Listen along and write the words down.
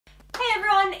Hey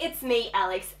everyone, it's me,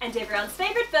 Alex, and everyone's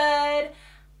favourite bird,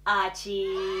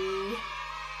 Archie.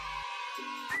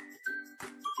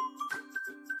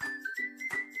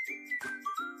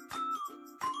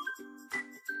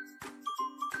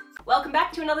 Welcome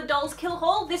back to another Dolls Kill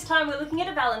haul. This time we're looking at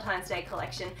a Valentine's Day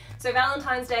collection. So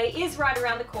Valentine's Day is right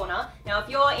around the corner. Now if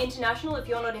you're international, if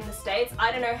you're not in the States,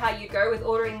 I don't know how you go with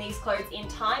ordering these clothes in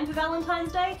time for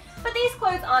Valentine's Day, but these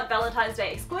clothes aren't Valentine's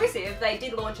Day exclusive. They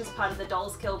did launch as part of the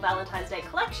Dolls Kill Valentine's Day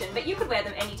collection, but you could wear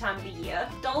them any time of the year.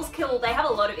 Dolls Kill, they have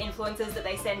a lot of influencers that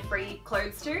they send free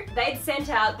clothes to. They'd sent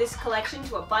out this collection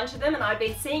to a bunch of them and I'd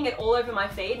been seeing it all over my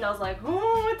feed and I was like,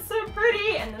 oh, it's so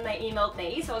pretty, and then they emailed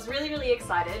me, so I was really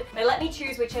excited. They let me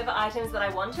choose whichever items that I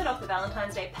wanted off the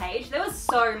Valentine's Day page. There was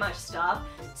so much stuff.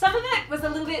 Some of it was a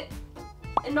little bit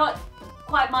not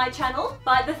quite my channel,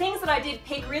 but the things that I did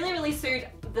pick really suit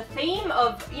the theme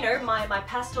of, you know, my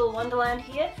pastel wonderland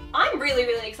here. I'm really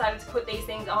excited to put these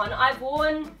things on. I've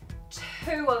worn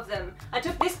 2 of them. I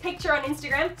took this picture on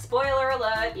Instagram, spoiler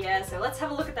alert, yeah, so let's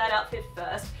have a look at that outfit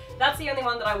first. That's the only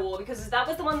one that I wore because that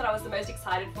was the one that I was the most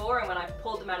excited for, and when I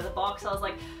pulled them out of the box I was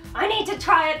like, I need to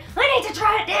try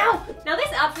it now! Now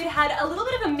this outfit had a little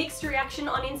bit of a mixed reaction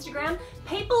on Instagram.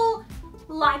 People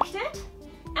liked it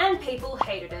and people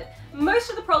hated it. Most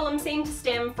of the problem seemed to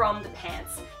stem from the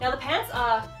pants. Now the pants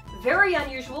are very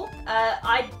unusual.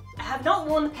 I have not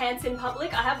worn the pants in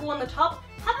public. I have worn the top.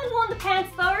 Haven't worn the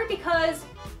pants though because,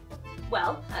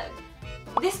 well,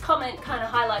 this comment kind of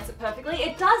highlights it perfectly.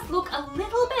 It does look a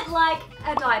little bit like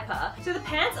a diaper. So the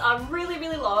pants are really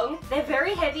long. They're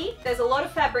very heavy. There's a lot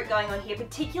of fabric going on here,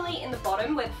 particularly in the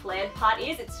bottom where the flared part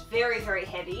is. It's very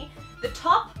heavy. The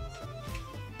top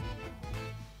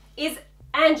is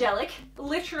angelic,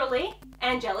 literally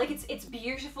angelic. It's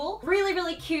beautiful.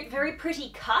 Really cute, very pretty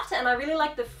cut, and I really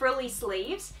like the frilly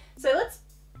sleeves. So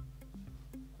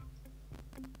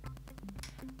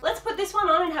let's put this one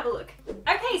on and have a look.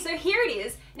 Okay, so here it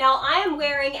is. Now I am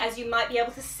wearing, as you might be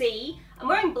able to see, I'm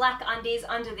wearing black undies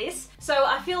under this. So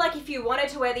I feel like if you wanted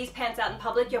to wear these pants out in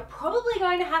public, you're probably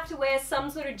going to have to wear some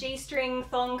sort of G-string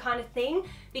thong kind of thing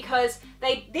because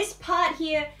this part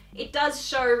here, it does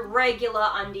show regular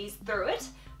undies through it.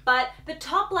 But the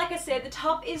top, like I said, the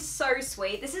top is so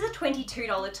sweet. This is a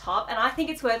 $22 top and I think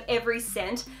it's worth every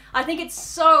cent. I think it's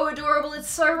so adorable, it's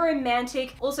so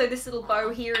romantic. Also this little bow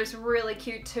here is really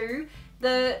cute too.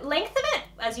 The length of it,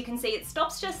 as you can see, it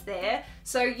stops just there.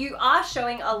 So you are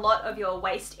showing a lot of your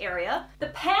waist area. The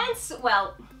pants,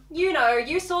 well, you know,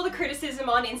 you saw the criticism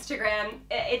on Instagram.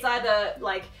 It's either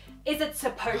like, is it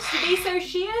supposed to be so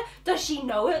sheer? Does she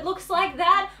know it looks like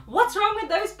that? What's wrong with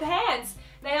those pants?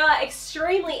 They are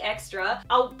extremely extra.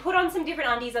 I'll put on some different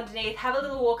undies underneath, have a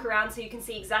little walk around so you can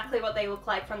see exactly what they look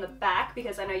like from the back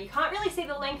because I know you can't really see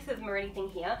the length of them or anything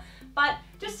here. But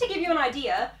just to give you an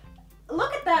idea,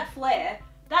 look at that flare.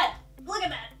 Look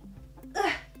at that.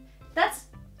 Ugh,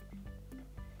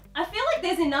 I feel like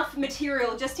there's enough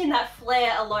material just in that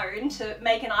flare alone to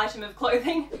make an item of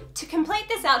clothing. To complete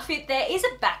this outfit, there is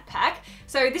a backpack.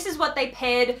 So this is what they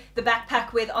paired the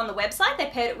backpack with on the website. They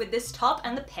paired it with this top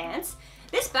and the pants.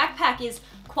 This backpack is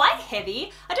quite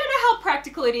heavy. I don't know how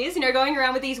practical it is, you know, going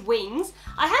around with these wings.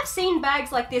 I have seen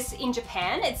bags like this in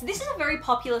Japan. This is a very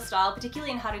popular style,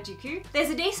 particularly in Harajuku. There's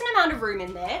a decent amount of room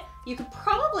in there. You could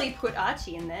probably put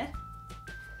Archie in there.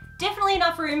 Definitely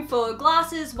enough room for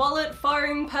glasses, wallet,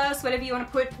 phone, purse, whatever you want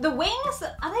to put. The wings,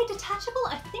 are they detachable?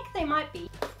 I think they might be.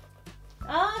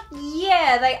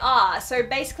 Yeah, they are. So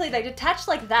basically they detach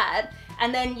like that,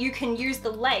 and then you can use the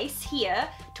lace here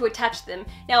to attach them.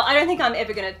 Now, I don't think I'm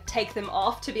ever gonna take them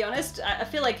off, to be honest. I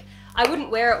feel like I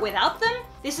wouldn't wear it without them.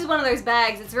 This is one of those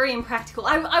bags, it's very impractical.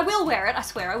 I will wear it, I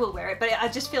swear I will wear it, but I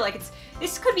just feel like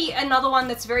this could be another one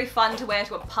that's very fun to wear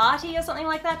to a party or something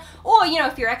like that. Or, you know,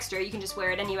 if you're extra, you can just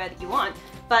wear it anywhere that you want.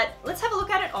 But let's have a look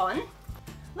at it on.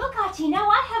 Look, Archie, now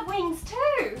I have wings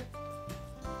too.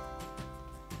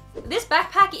 This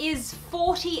backpack is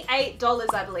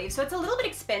 $48, I believe, so it's a little bit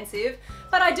expensive,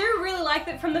 but I do really like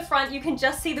that from the front you can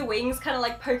just see the wings kind of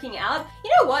like poking out.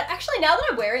 You know what, actually now that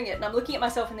I'm wearing it and I'm looking at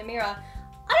myself in the mirror,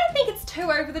 I don't think it's too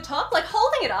over the top. Like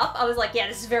holding it up, I was like, yeah,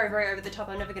 this is very over the top,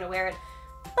 I'm never gonna wear it.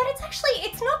 But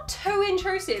it's not too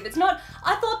intrusive. It's not,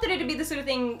 I thought that it'd be the sort of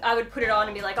thing I would put it on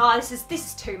and be like, oh, this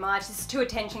is too much, this is too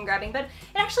attention grabbing, but it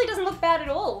actually doesn't look bad at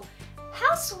all.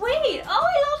 How sweet, oh,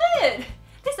 I love it.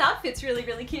 This outfit's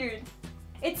really cute.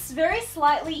 It's very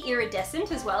slightly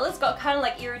iridescent as well. It's got kind of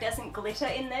like iridescent glitter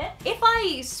in there. If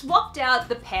I swapped out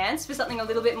the pants for something a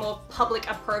little bit more public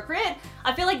appropriate,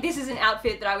 I feel like this is an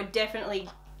outfit that I would definitely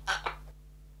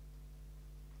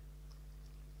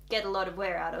get a lot of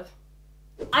wear out of.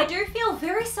 I do feel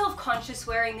very self-conscious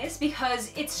wearing this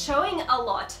because it's showing a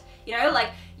lot. You know, like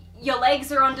your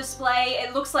legs are on display.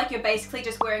 It looks like you're basically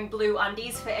just wearing blue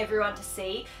undies for everyone to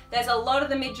see. There's a lot of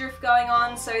the midriff going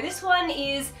on. So this one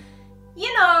is,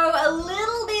 you know, a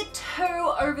little bit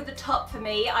too over the top for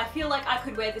me. I feel like I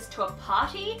could wear this to a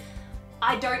party.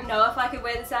 I don't know if I could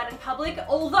wear this out in public,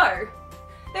 although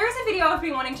there is a video I've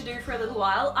been wanting to do for a little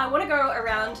while. I want to go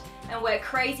around and wear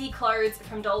crazy clothes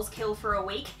from Dolls Kill for a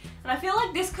week. And I feel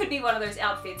like this could be one of those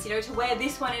outfits, you know, to wear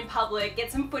this one in public,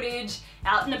 get some footage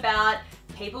out and about,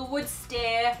 people would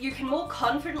stare. You can more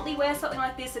confidently wear something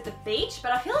like this at the beach,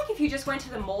 but I feel like if you just went to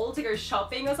the mall to go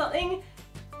shopping or something,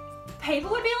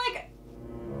 people would be like,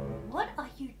 what are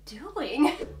you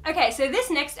doing? Okay, so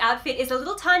this next outfit is a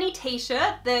little tiny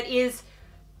t-shirt that is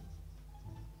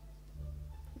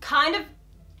kind of,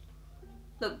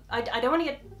 look, I don't want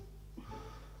to get,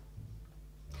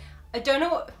 I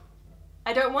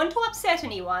don't want to upset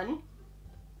anyone,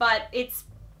 but it's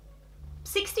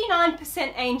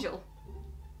 69% angel.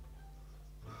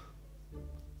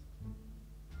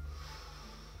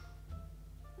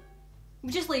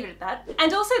 Just leave it at that.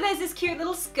 And also there's this cute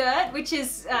little skirt, which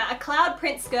is a cloud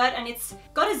print skirt, and it's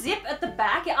got a zip at the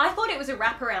back. I thought it was a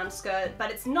wraparound skirt, but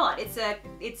it's not. It's a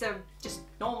just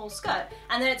normal skirt.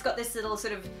 And then it's got this little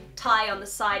sort of tie on the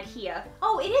side here.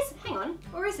 Oh, it is, hang on.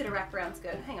 Or is it a wraparound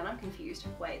skirt? Hang on, I'm confused.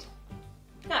 Wait.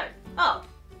 No. Oh,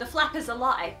 the flap is a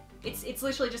lie. It's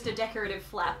literally just a decorative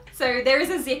flap. So there is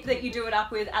a zip that you do it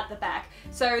up with at the back.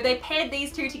 So they paired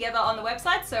these two together on the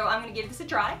website, so I'm gonna give this a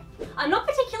try. I'm not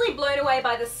particularly blown away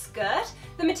by the skirt.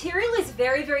 The material is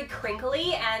very, very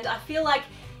crinkly, and I feel like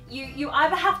you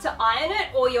either have to iron it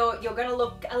or you're gonna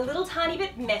look a little tiny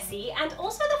bit messy, and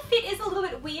also the fit is a little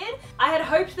bit weird. I had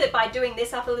hoped that by doing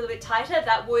this up a little bit tighter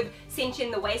that would cinch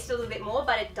in the waist a little bit more,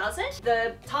 but it doesn't.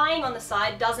 The tying on the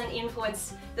side doesn't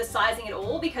influence the sizing at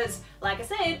all because, like I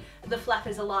said, the flap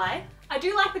is a lie. I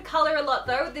do like the color a lot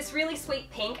though, this really sweet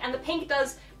pink, and the pink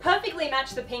does perfectly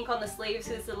match the pink on the sleeves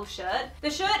of this little shirt.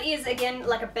 The shirt is, again,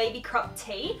 like a baby crop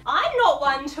tee. I'm not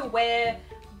one to wear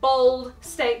bold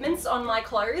statements on my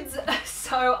clothes,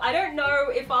 so I don't know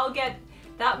if I'll get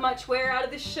that much wear out of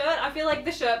this shirt. I feel like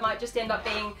the shirt might just end up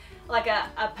being like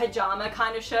a pajama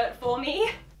kind of shirt for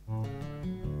me.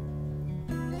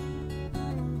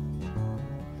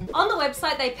 On the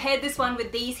website they paired this one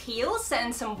with these heels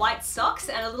and some white socks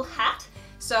and a little hat.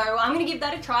 So I'm gonna give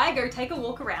that a try, go take a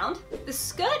walk around. The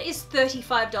skirt is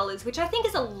 $35, which I think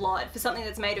is a lot for something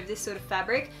that's made of this sort of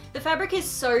fabric. The fabric is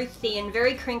so thin,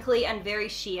 very crinkly and very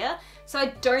sheer, so I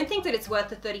don't think that it's worth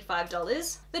the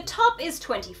 $35. The top is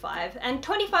 $25, and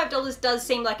 $25 does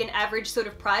seem like an average sort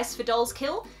of price for Dolls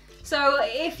Kill. So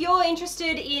if you're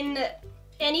interested in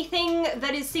anything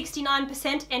that is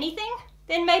 69% anything,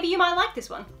 then maybe you might like this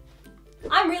one.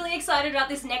 I'm really excited about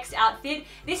this next outfit.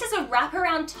 This is a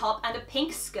wraparound top and a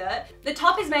pink skirt. The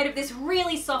top is made of this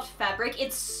really soft fabric.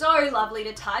 It's so lovely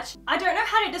to touch. I don't know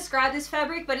how to describe this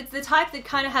fabric, but it's the type that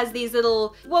kind of has these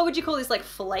little, what would you call this, like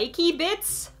flaky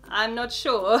bits? I'm not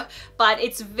sure, but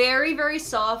it's very, very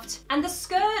soft. And the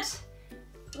skirt,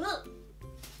 ugh.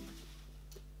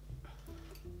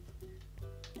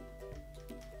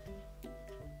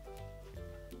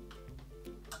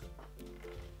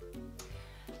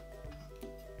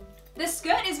 The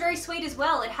skirt is very sweet as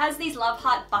well. It has these love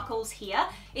heart buckles here.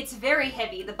 It's very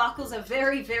heavy. The buckles are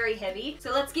very, very heavy.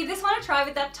 So let's give this one a try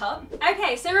with that top.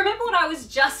 Okay, so remember what I was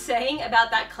just saying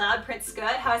about that cloud print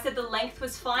skirt? How I said the length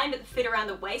was fine, but the fit around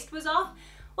the waist was off?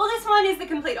 Well, this one is the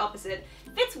complete opposite.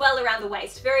 Fits well around the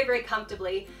waist, very, very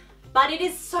comfortably, but it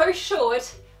is so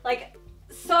short, like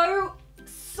so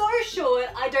short,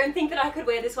 I don't think that I could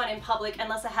wear this one in public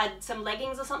unless I had some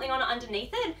leggings or something on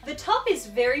underneath it. The top is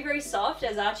very, very soft,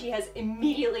 as Archie has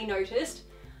immediately noticed.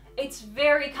 It's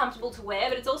very comfortable to wear,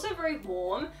 but it's also very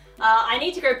warm. I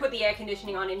need to go put the air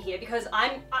conditioning on in here because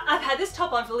I've had this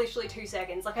top on for literally 2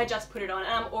 seconds. Like, I just put it on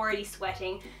and I'm already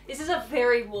sweating. This is a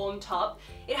very warm top.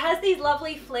 It has these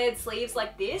lovely flared sleeves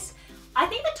like this. I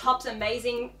think the top's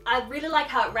amazing. I really like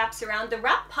how it wraps around. The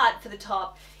wrap part for the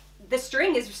top, the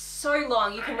string is so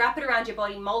long, you can wrap it around your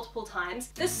body multiple times.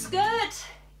 The skirt,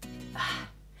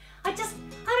 I don't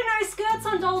know, skirts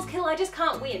on Dolls Kill, I just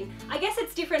can't win. I guess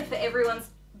it's different for everyone's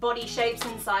body shapes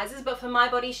and sizes, but for my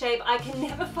body shape, I can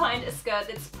never find a skirt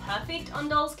that's perfect on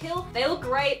Dolls Kill. They look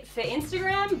great for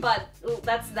Instagram, but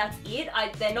that's it.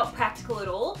 They're not practical at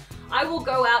all. I will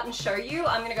go out and show you.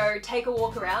 I'm gonna go take a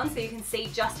walk around so you can see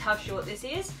just how short this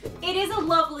is. It is a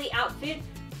lovely outfit.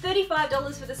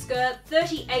 $35 for the skirt,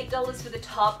 $38 for the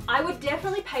top. I would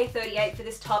definitely pay $38 for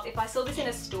this top if I saw this in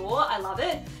a store. I love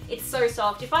it. It's so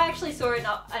soft. If I actually saw it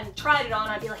and tried it on,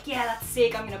 I'd be like, yeah, that's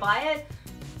sick, I'm gonna buy it.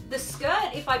 The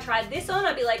skirt, if I tried this on,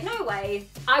 I'd be like, no way.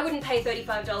 I wouldn't pay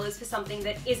 $35 for something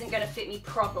that isn't gonna fit me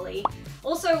properly.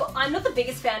 Also, I'm not the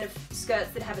biggest fan of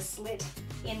skirts that have a slit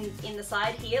in the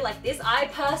side here like this. I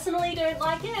personally don't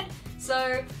like it,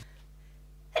 so...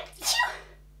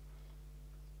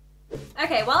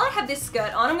 Okay, while I have this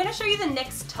skirt on, I'm gonna show you the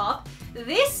next top.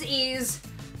 This is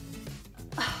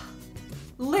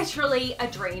literally a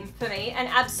dream for me, an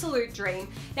absolute dream.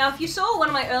 Now, if you saw one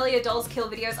of my earlier Dolls Kill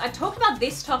videos, I talked about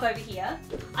this top over here.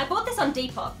 I bought this on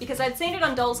Depop because I'd seen it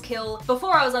on Dolls Kill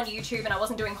before I was on YouTube and I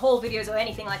wasn't doing haul videos or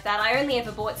anything like that. I only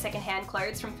ever bought secondhand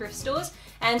clothes from thrift stores,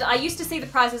 and I used to see the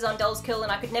prices on Dolls Kill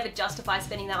and I could never justify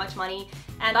spending that much money,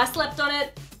 and I slept on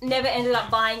it, never ended up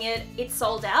buying it, it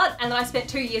sold out, and then I spent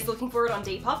 2 years looking for it on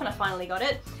Depop and I finally got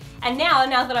it. And now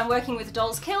that I'm working with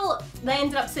Dolls Kill, they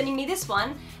ended up sending me this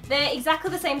one. They're exactly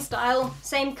the same style,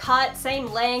 same cut,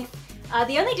 same length.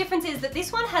 The only difference is that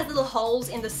this one has little holes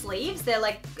in the sleeves. They're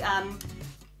like,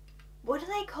 what do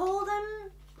they call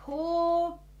them?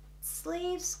 Paw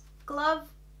sleeves? Glove?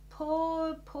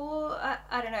 Paw?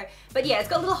 I don't know. But yeah, it's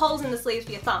got little holes in the sleeves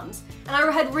for your thumbs. And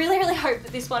I had really hoped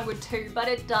that this one would too, but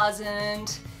it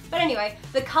doesn't. But anyway,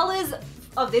 the colors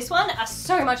of this one are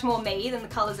so much more me than the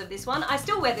colors of this one. I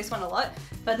still wear this one a lot,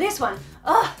 but this one,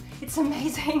 oh, it's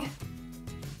amazing.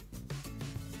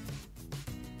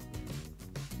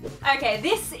 Okay,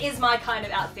 this is my kind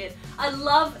of outfit. I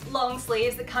love long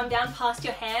sleeves that come down past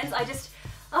your hands.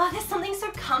 There's something so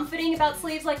comforting about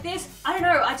sleeves like this. I don't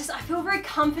know, I feel very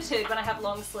comforted when I have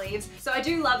long sleeves. So I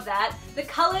do love that. The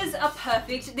colors are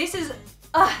perfect. This is,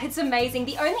 it's amazing.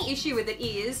 The only issue with it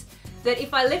is that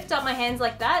if I lift up my hands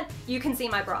like that, you can see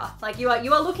my bra. Like you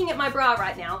are looking at my bra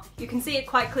right now. You can see it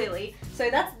quite clearly. So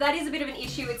that is a bit of an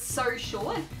issue. It's so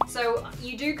short. So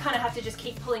you do kind of have to just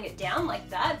keep pulling it down like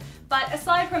that. But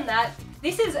aside from that,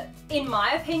 this is, in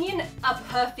my opinion, a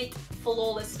perfect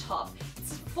flawless top.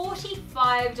 It's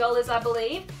 $45, I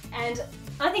believe, and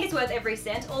I think it's worth every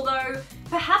cent, although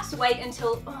perhaps wait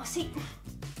until, I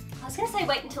was gonna say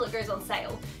wait until it goes on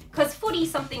sale. Because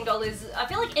 $40-something, I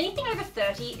feel like anything over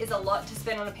 30 is a lot to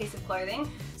spend on a piece of clothing.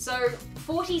 So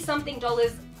 $40-something,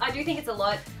 I do think it's a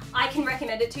lot. I can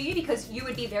recommend it to you because you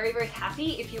would be very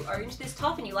happy if you owned this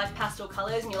top and you like pastel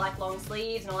colors and you like long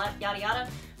sleeves and all that yada yada.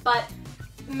 But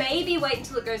maybe wait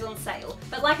until it goes on sale.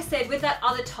 But like I said, with that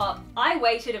other top, I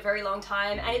waited a very long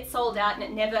time and it sold out and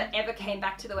it never ever came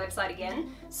back to the website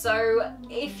again. So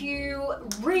if you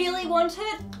really want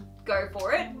it, go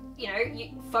for it. You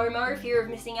know, FOMO, fear of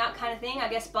missing out kind of thing. I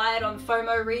guess buy it on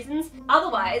FOMO reasons.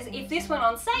 Otherwise, if this went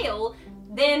on sale,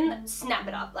 then snap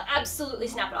it up. Like, absolutely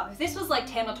snap it up. If this was like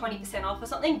 10 or 20% off or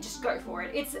something, just go for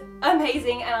it. It's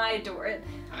amazing and I adore it.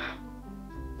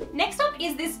 Next up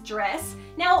is this dress.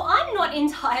 Now, I'm not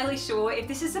entirely sure if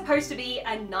this is supposed to be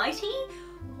a nightie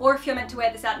or if you're meant to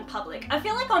wear this out in public. I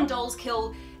feel like on Dolls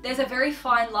Kill, there's a very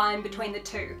fine line between the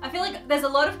two. I feel like there's a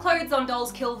lot of clothes on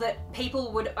Dolls Kill that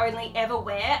people would only ever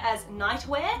wear as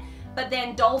nightwear, but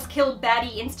then Dolls Kill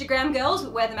baddie Instagram girls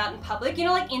would wear them out in public. You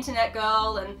know, like Internet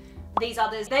Girl and these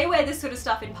others, they wear this sort of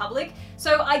stuff in public.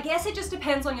 So I guess it just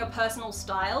depends on your personal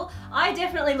style. I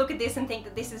definitely look at this and think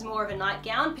that this is more of a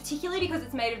nightgown, particularly because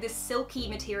it's made of this silky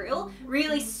material,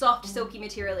 really soft silky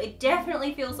material. It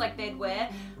definitely feels like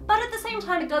bedwear, but at the same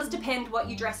time it does depend what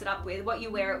you dress it up with, what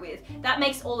you wear it with. That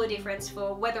makes all the difference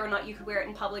for whether or not you could wear it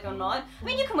in public or not. I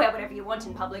mean, you can wear whatever you want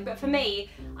in public, but for me,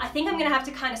 I think I'm gonna have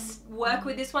to kind of work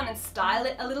with this one and style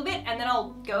it a little bit, and then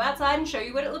I'll go outside and show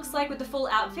you what it looks like with the full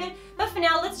outfit. But for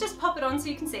now, let's just pop it on so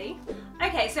you can see.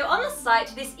 Okay, so on the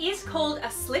site, this is called a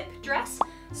slip dress.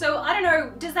 So I don't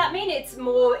know, does that mean it's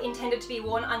more intended to be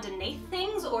worn underneath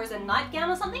things or as a nightgown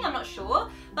or something? I'm not sure,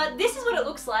 but this is what it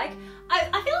looks like.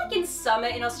 I feel like in summer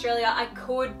in Australia, I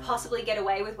could possibly get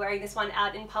away with wearing this one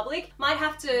out in public. Might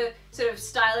have to sort of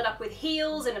style it up with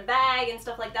heels and a bag and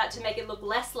stuff like that to make it look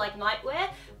less like nightwear,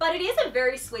 but it is a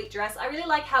very sweet dress. I really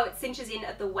like how it cinches in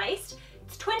at the waist.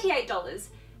 It's $28.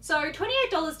 So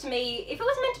 $28 to me, if it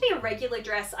was meant to be a regular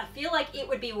dress, I feel like it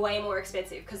would be way more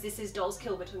expensive because this is Dolls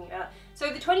Kill we're talking about.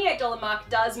 So the $28 mark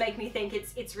does make me think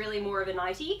it's really more of a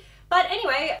nightie. But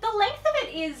anyway, the length of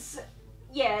it is,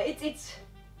 yeah, it's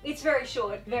very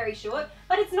short,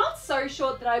 but it's not so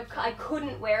short that I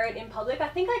couldn't wear it in public. I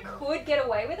think I could get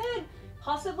away with it,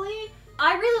 possibly.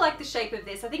 I really like the shape of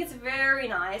this. I think it's very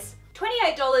nice.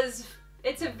 $28,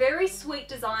 it's a very sweet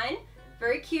design,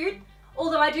 very cute.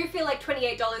 Although I do feel like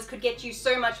 $28 could get you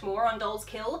so much more on Dolls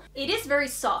Kill. It is very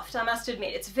soft, I must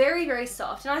admit. It's very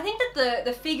soft. And I think that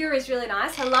the figure is really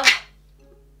nice. I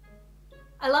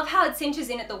love how it cinches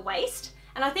in at the waist.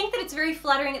 And I think that it's very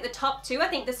flattering at the top too. I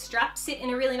think the straps sit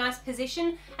in a really nice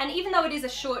position. And even though it is a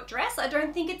short dress, I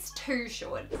don't think it's too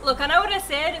short. Look, I know what I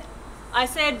said. I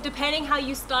said depending how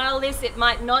you style this, it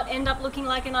might not end up looking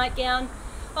like a nightgown.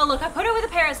 Well, look, I put it with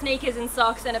a pair of sneakers and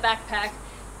socks and a backpack,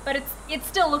 but it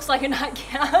still looks like a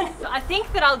nightgown. I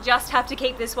think that I'll just have to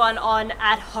keep this one on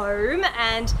at home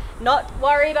and not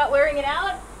worry about wearing it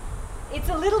out. It's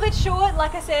a little bit short,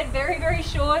 like I said, very, very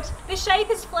short. The shape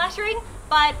is flattering,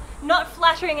 but not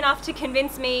flattering enough to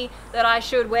convince me that I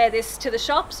should wear this to the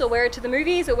shops or wear it to the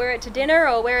movies or wear it to dinner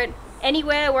or wear it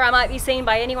anywhere where I might be seen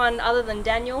by anyone other than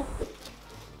Daniel.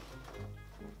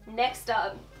 Next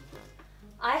up,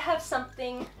 I have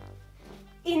something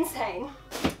insane.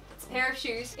 It's a pair of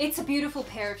shoes. It's a beautiful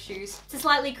pair of shoes. It's a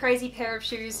slightly crazy pair of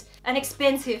shoes, an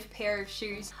expensive pair of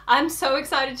shoes. I'm so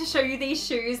excited to show you these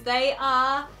shoes. They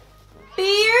are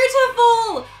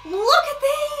beautiful! Look at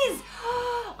these!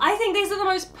 I think these are the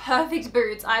most perfect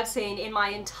boots I've seen in my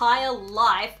entire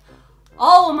life.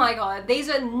 Oh my god, these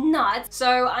are nuts.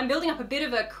 So I'm building up a bit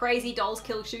of a crazy Dolls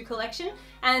Kill shoe collection,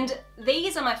 and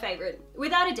these are my favorite.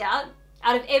 Without a doubt,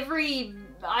 out of every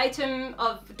item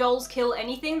of Dolls Kill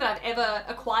anything that I've ever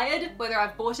acquired, whether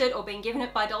I've bought it or been given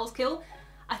it by Dolls Kill,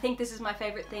 I think this is my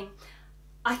favorite thing.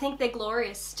 I think they're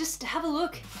glorious. Just have a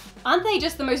look. Aren't they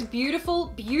just the most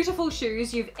beautiful, beautiful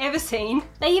shoes you've ever seen?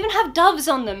 They even have doves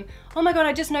on them. Oh my god,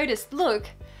 I just noticed. Look.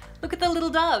 Look at the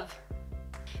little dove.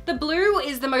 The blue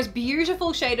is the most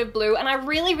beautiful shade of blue, and I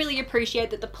really, really appreciate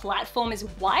that the platform is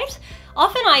white.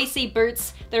 Often I see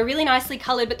boots that are really nicely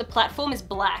colored, but the platform is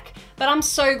black. But I'm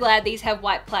so glad these have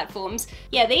white platforms.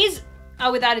 Yeah, these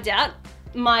are without a doubt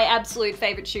my absolute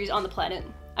favorite shoes on the planet.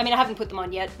 I mean, I haven't put them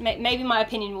on yet. Maybe my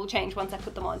opinion will change once I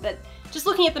put them on, but just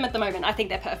looking at them at the moment, I think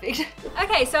they're perfect.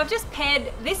 Okay, so I've just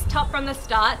paired this top from the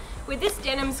start with this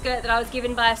denim skirt that I was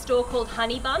given by a store called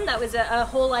Honey Bun. That was a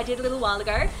haul I did a little while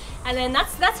ago. And then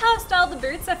that's how I've styled the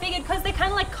boots. I figured because they're kind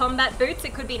of like combat boots,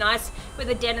 it could be nice with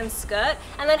a denim skirt.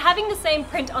 And then having the same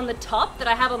print on the top that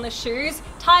I have on the shoes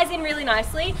ties in really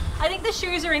nicely. I think the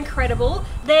shoes are incredible.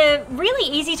 They're really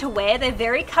easy to wear. They're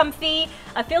very comfy.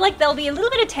 I feel like they'll be a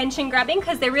little bit attention grabbing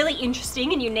because they're really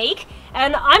interesting and unique.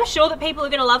 And I'm sure that people are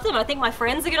gonna love them. I think my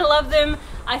friends are gonna love them.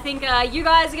 I think you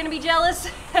guys are gonna be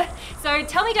jealous. So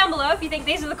tell me down below if you think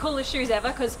these are the coolest shoes ever,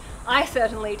 because I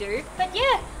certainly do. But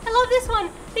yeah, I love this one.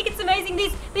 I think it's amazing.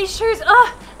 These shoes,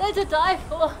 oh, they're to die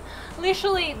for.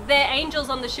 Literally, they're angels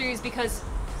on the shoes because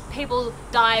people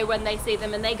die when they see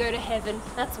them and they go to heaven.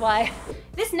 That's why.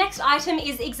 This next item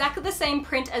is exactly the same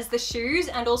print as the shoes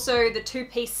and also the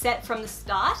two-piece set from the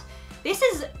start. This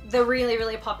is the really,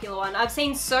 really popular one. I've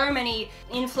seen so many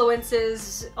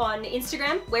influencers on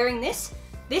Instagram wearing this.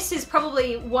 This is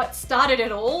probably what started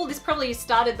it all. This probably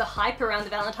started the hype around the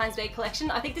Valentine's Day collection.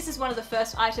 I think this is one of the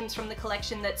first items from the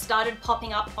collection that started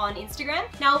popping up on Instagram.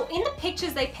 Now, in the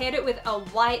pictures, they paired it with a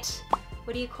white,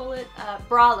 what do you call it?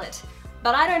 Bralette.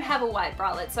 But I don't have a white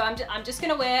bralette, so I'm just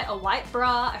gonna wear a white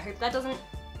bra. I hope that doesn't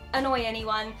annoy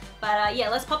anyone. But yeah,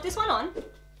 let's pop this one on.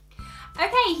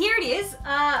 Okay, here it is.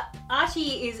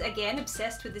 Archie is again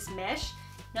obsessed with this mesh.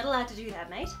 Not allowed to do that,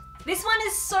 mate. This one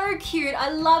is so cute.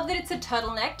 I love that it's a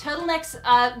turtleneck. Turtlenecks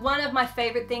are one of my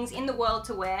favorite things in the world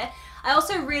to wear. I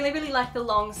also really, really like the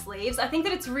long sleeves. I think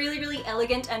that it's really, really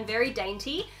elegant and very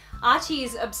dainty. Archie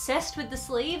is obsessed with the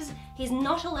sleeves. He's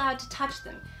not allowed to touch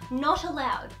them. Not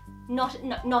allowed. Not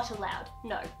allowed.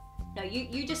 No. No,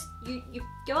 you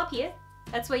go up here.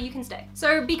 That's where you can stay.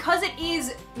 So because it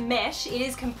is mesh, it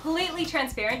is completely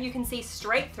transparent. You can see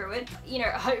straight through it. You know,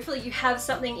 hopefully you have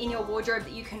something in your wardrobe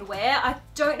that you can wear. I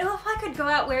don't know if I could go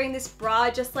out wearing this bra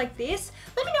just like this.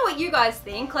 Let me know what you guys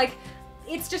think. Like,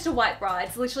 it's just a white bra.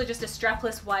 It's literally just a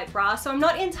strapless white bra. So I'm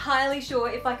not entirely sure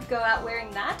if I could go out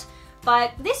wearing that.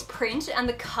 But this print and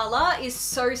the color is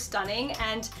so stunning,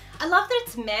 and I love that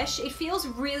it's mesh. It feels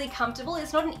really comfortable.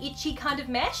 It's not an itchy kind of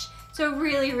mesh. So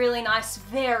really, really nice,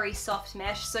 very soft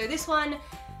mesh. So this one,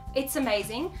 it's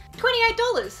amazing.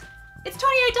 $28. It's $28.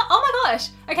 Oh my gosh.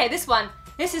 Okay, this one.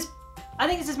 I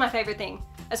think this is my favorite thing,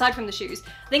 aside from the shoes.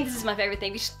 I think this is my favorite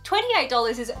thing.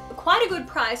 $28 is quite a good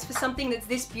price for something that's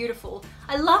this beautiful.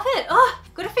 I love it. Oh,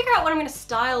 gotta figure out what I'm gonna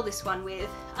style this one with.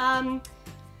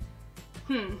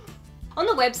 On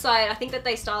the website, I think that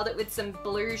they styled it with some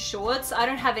blue shorts. I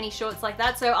don't have any shorts like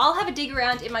that, so I'll have a dig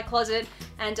around in my closet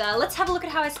and let's have a look at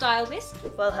how I style this.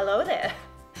 Well, hello there.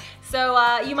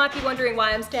 So you might be wondering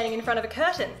why I'm standing in front of a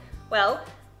curtain. Well,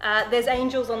 There's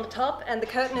angels on the top, and the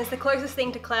curtain is the closest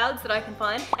thing to clouds that I can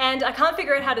find. And I can't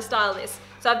figure out how to style this,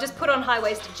 so I've just put on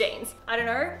high-waisted jeans. I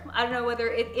don't know whether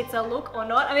it's a look or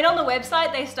not. I mean, on the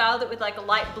website they styled it with like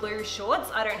light blue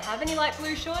shorts. I don't have any light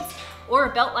blue shorts or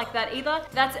a belt like that either.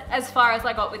 That's as far as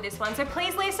I got with this one. So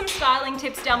please leave some styling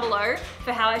tips down below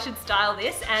for how I should style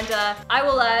this, and I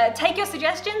will take your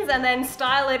suggestions and then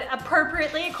style it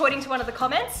appropriately according to one of the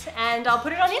comments, and I'll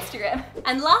put it on Instagram.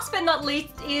 And last but not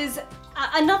least is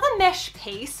another mesh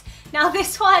piece. Now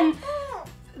this one,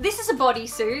 this is a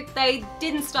bodysuit. They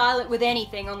didn't style it with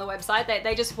anything on the website.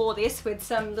 They just wore this with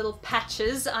some little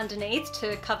patches underneath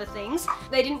to cover things.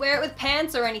 They didn't wear it with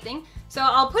pants or anything. So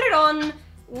I'll put it on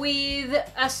with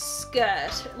a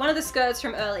skirt. One of the skirts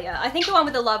from earlier. I think the one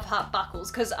with the love heart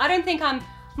buckles, because I don't think I'm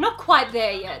not quite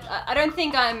there yet. I don't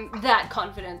think I'm that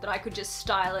confident that I could just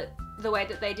style it the way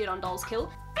that they did on Dolls Kill.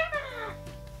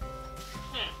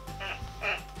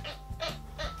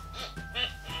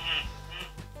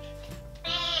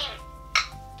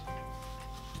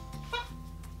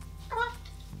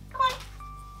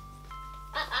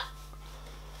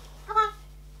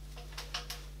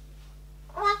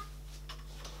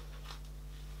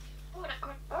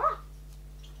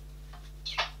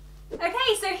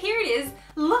 Okay, so here it is.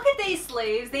 Look at these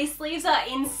sleeves. These sleeves are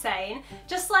insane.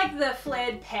 Just like the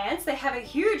flared pants, they have a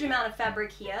huge amount of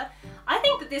fabric here. I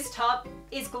think that this top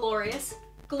is glorious.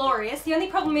 Glorious. The only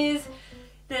problem is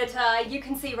that you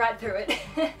can see right through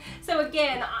it. So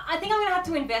again, I think I'm gonna have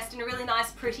to invest in a really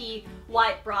nice, pretty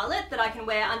white bralette that I can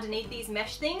wear underneath these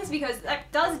mesh things, because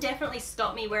that does definitely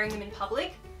stop me wearing them in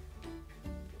public.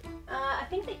 I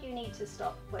think that you need to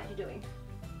stop what you're doing.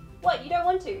 What, you don't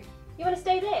want to? You want to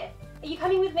stay there? Are you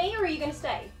coming with me or are you going to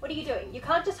stay? What are you doing? You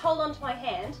can't just hold on to my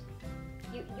hand.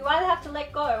 You either have to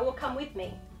let go or come with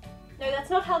me. No, that's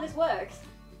not how this works.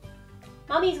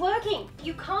 Mummy's working.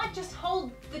 You can't just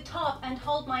hold the top and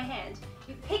hold my hand.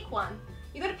 You pick one.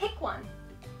 You gotta pick one.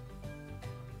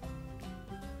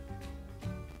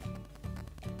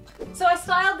 So I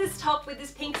styled this top with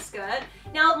this pink skirt.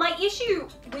 Now my issue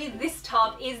with this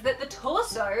top is that the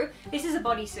torso, this is a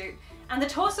bodysuit, and the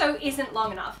torso isn't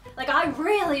long enough. Like, I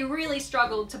really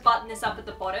struggled to button this up at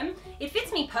the bottom. It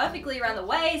fits me perfectly around the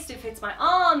waist, it fits my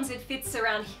arms, it fits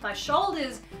around my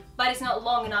shoulders, but it's not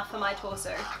long enough for my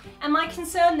torso. And my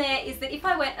concern there is that if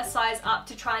I went a size up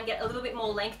to try and get a little bit more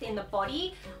length in the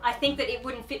body, I think that it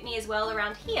wouldn't fit me as well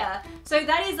around here. So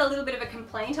that is a little bit of a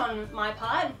complaint on my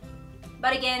part.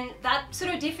 But again, that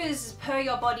sort of differs per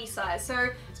your body size. So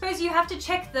I suppose you have to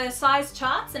check the size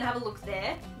charts and have a look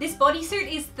there. This bodysuit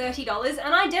is $30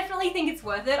 and I definitely think it's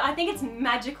worth it. I think it's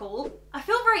magical. I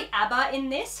feel very ABBA in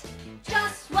this.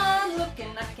 Just one look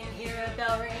and I can hear a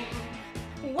bell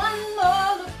ring. One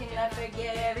more look and I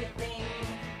forget everything.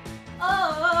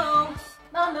 Oh,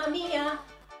 Mamma Mia,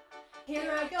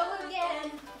 here I go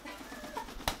again.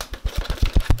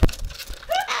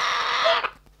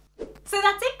 So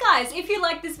that's it, guys. If you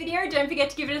liked this video, don't forget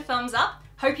to give it a thumbs up.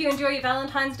 Hope you enjoy your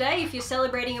Valentine's Day if you're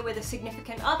celebrating it with a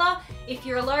significant other. If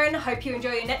you're alone, hope you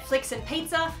enjoy your Netflix and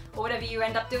pizza, or whatever you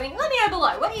end up doing. Let me know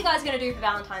below. What are you guys gonna do for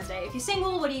Valentine's Day? If you're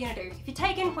single, what are you gonna do? If you're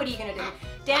taken, what are you gonna do?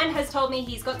 Dan has told me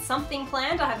he's got something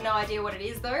planned. I have no idea what it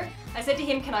is though. I said to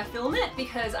him, can I film it?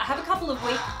 Because I have a couple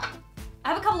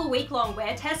of week-long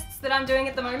wear tests that I'm doing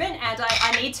at the moment, and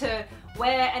I need to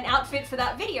wear an outfit for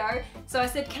that video. So I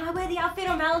said, can I wear the outfit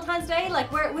on Valentine's Day? Like,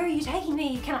 where are you taking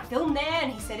me? Can I film there?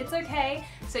 And he said it's okay.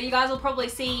 So you guys will probably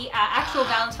see actual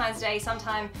Valentine's Day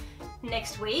sometime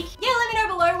next week. Yeah, let me know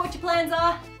below what your plans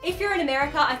are. If you're in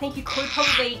America, I think you could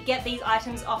probably get these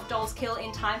items off Dolls Kill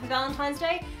in time for Valentine's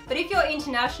Day. But if you're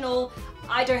international,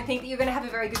 I don't think that you're gonna have a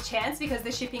very good chance because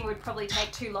the shipping would probably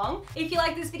take too long. If you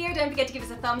like this video, don't forget to give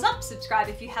us a thumbs up, subscribe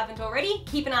if you haven't already.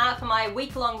 Keep an eye out for my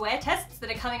week-long wear tests that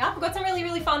are coming up. I've got some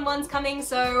really fun ones coming,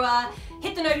 so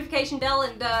hit the notification bell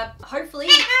and hopefully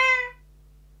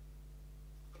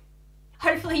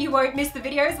you won't miss the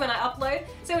videos when I upload.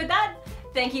 So with that,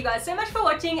 thank you guys so much for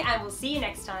watching and we'll see you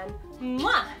next time.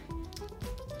 Mwah!